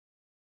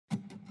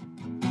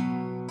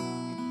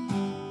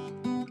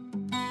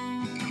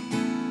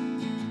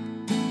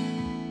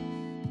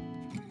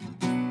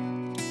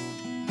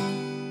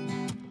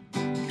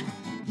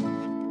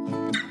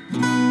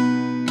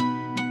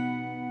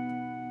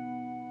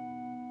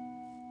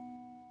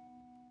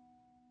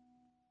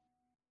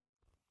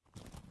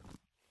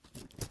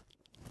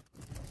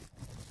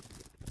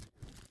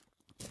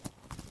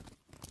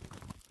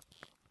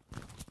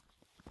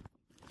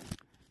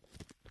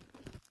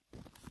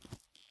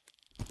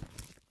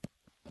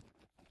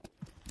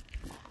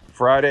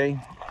Friday,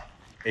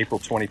 April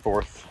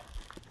 24th,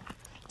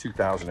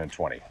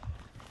 2020.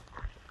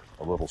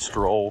 A little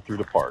stroll through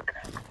the park.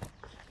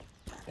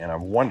 And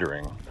I'm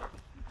wondering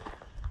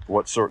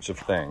what sorts of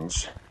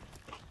things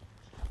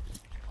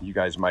you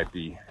guys might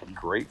be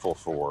grateful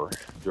for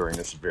during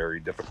this very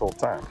difficult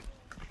time.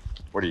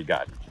 What do you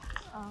got?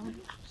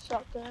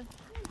 Shelter,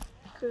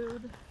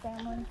 food,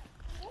 family.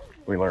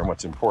 We learn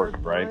what's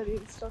important, right?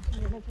 Ability to still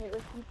communicate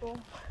with people.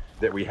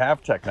 That we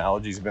have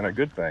technology has been a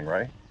good thing,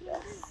 right?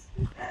 Yes.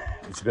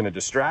 It's been a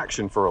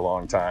distraction for a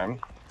long time.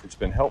 It's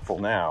been helpful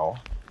now.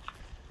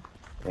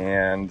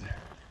 And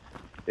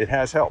it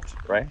has helped,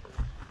 right?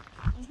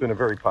 It's been a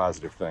very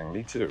positive thing.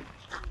 Me too.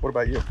 What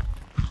about you?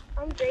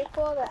 I'm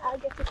grateful that I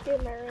get to stay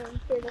in my room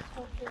through this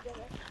whole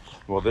pandemic.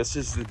 Well, this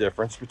is the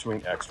difference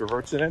between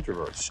extroverts and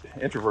introverts.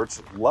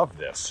 Introverts love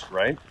this,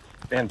 right?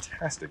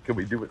 Fantastic. Could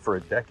we do it for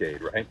a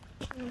decade, right?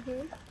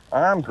 Mm-hmm.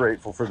 I'm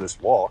grateful for this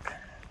walk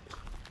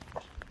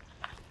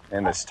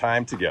and this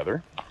time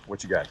together.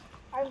 What you got?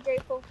 I'm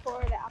grateful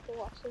for the Apple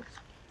Watches.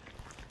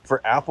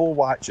 For Apple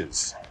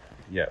Watches.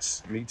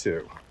 Yes, me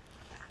too.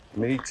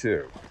 Me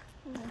too.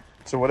 Mm-hmm.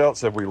 So what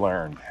else have we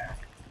learned?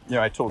 You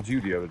know, I told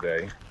you the other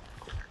day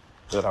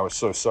that I was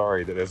so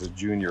sorry that as a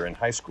junior in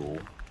high school,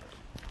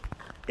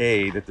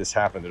 A, that this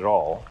happened at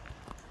all,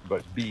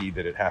 but B,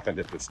 that it happened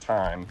at this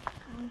time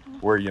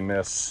where you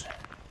miss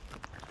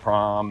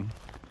prom,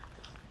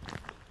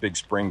 big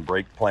spring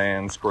break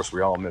plans. Of course,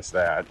 we all miss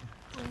that.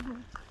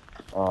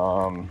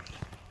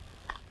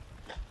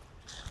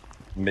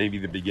 Maybe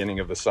the beginning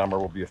of the summer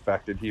will be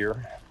affected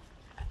here.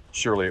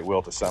 Surely it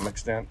will to some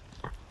extent.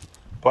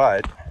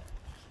 But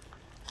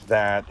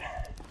that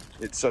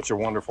it's such a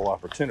wonderful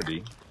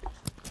opportunity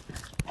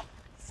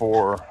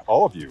for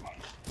all of you,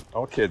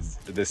 all kids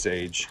at this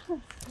age,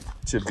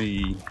 to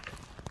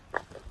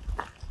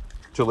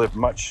live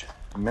much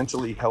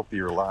mentally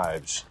healthier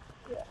lives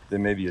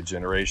than maybe a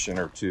generation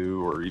or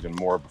two or even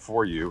more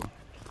before you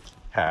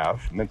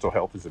have. Mental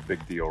health is a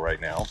big deal right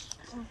now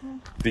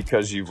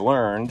because you've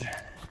learned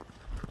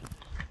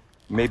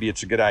maybe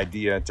it's a good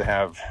idea to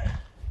have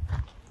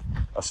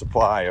a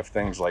supply of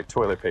things like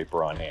toilet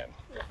paper on hand,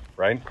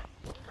 right?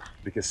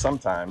 Because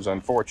sometimes,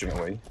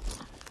 unfortunately,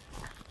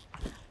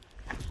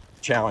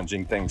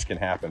 challenging things can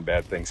happen,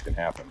 bad things can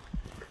happen.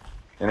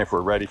 And if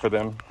we're ready for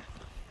them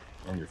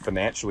and you're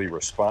financially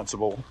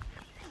responsible,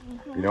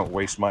 you don't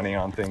waste money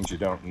on things you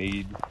don't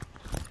need,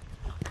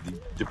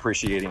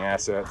 depreciating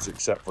assets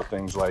except for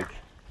things like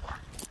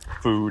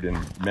food and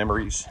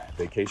memories,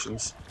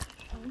 vacations.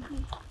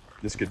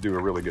 This could do a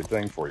really good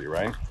thing for you,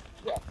 right?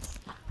 Yes.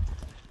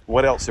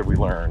 What else have we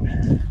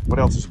learned? What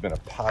else has been a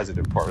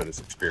positive part of this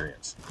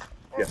experience?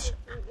 Yes.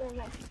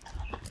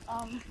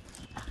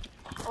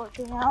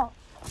 Working out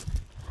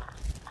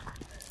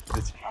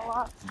a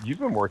lot. You've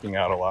been working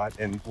out a lot,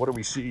 and what do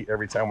we see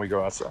every time we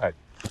go outside?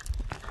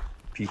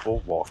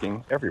 People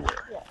walking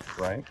everywhere, Yes.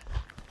 right?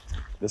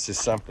 This is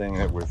something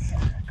that with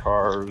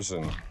cars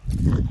and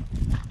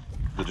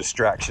the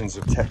distractions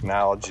of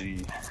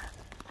technology,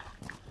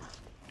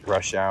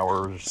 rush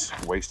hours,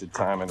 wasted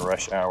time in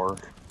rush hour,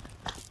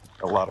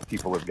 a lot of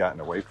people have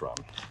gotten away from.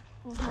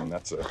 And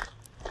that's a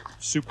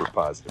super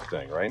positive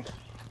thing, right?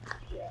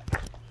 Yeah.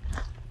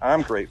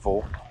 I'm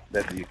grateful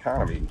that the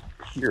economy,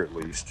 here at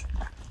least,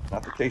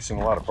 not the case in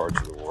a lot of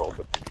parts of the world,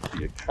 but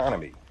the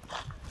economy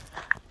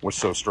was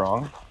so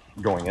strong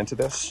going into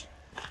this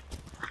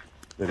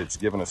that it's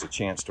given us a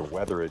chance to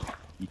weather it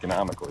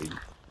economically.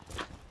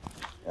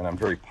 And I'm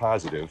very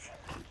positive,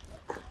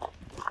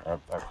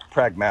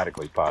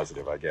 pragmatically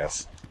positive, I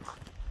guess,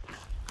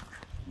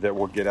 that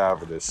we'll get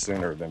out of this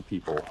sooner than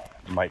people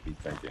might be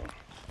thinking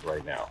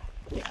right now.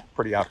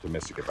 Pretty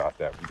optimistic about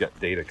that. We got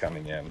data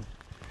coming in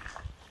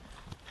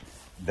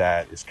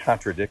that is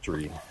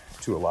contradictory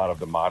to a lot of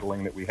the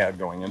modeling that we had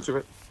going into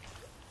it.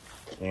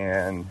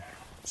 And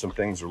some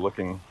things are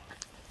looking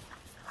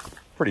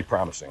pretty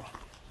promising,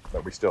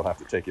 but we still have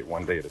to take it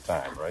one day at a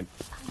time, right?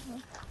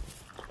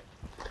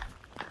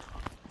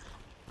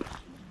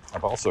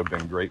 I've also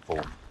been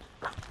grateful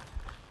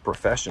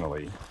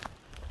professionally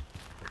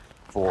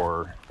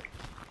for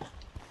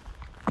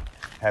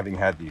having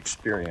had the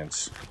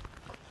experience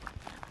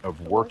of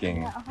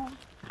working.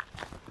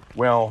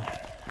 Well,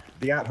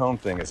 the at-home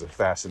thing is a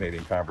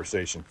fascinating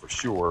conversation for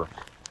sure,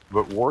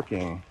 but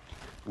working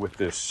with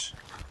this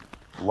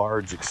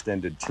large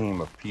extended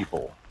team of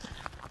people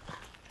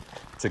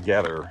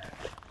together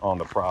on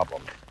the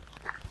problem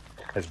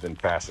has been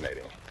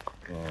fascinating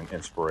and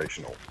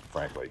inspirational,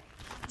 frankly.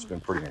 It's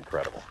been pretty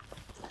incredible.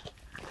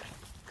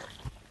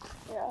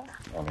 Yeah.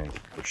 I mean,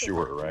 for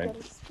sure, right?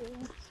 Good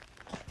experience.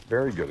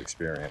 Very good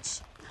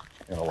experience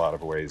in a lot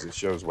of ways. It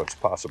shows what's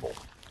possible,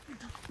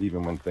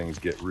 even when things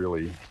get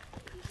really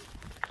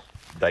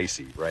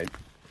dicey, right?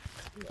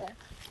 Yeah.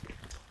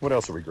 What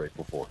else are we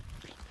grateful for?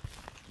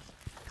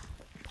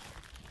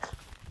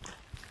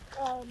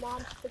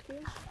 Mom's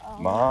cooking.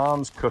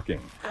 Mom's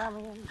cooking.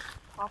 Mommy and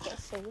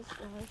Papa safe and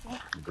everything.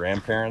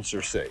 Grandparents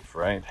are safe,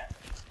 right?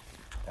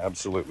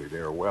 Absolutely. They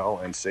are well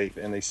and safe,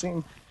 and they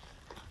seem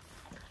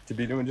to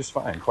be doing just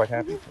fine, quite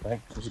happy,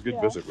 right? It was a good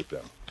Yeah. visit with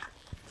them.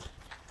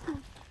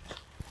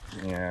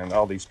 And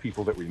all these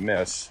people that we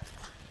miss,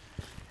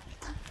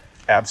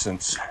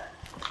 absence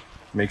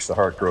makes the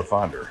heart grow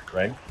fonder,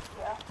 right?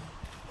 Yeah.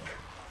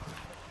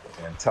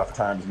 And tough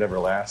times never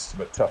last,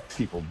 but tough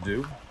people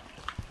do.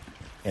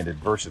 And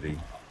adversity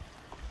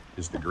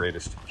is the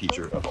greatest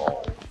teacher of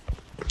all.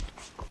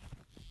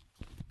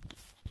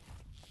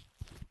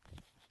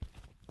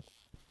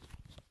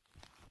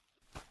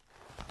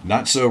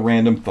 Not so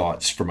random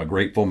thoughts from a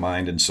grateful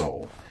mind and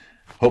soul.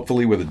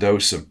 Hopefully with a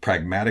dose of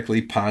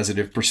pragmatically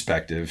positive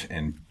perspective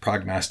and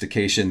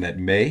prognostication that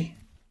may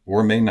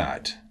or may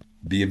not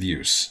be of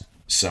use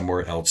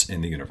somewhere else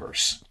in the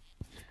universe.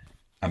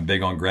 I'm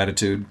big on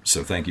gratitude,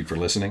 so thank you for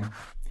listening.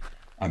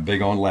 I'm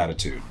big on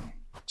latitude,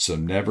 so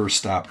never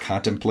stop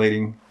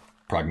contemplating,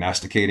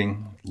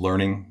 prognosticating,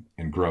 learning,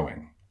 and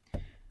growing.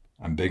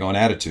 I'm big on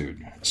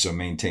attitude, so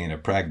maintain a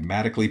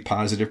pragmatically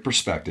positive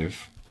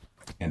perspective,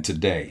 and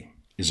today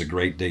is a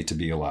great day to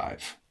be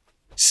alive.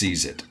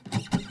 Seize it.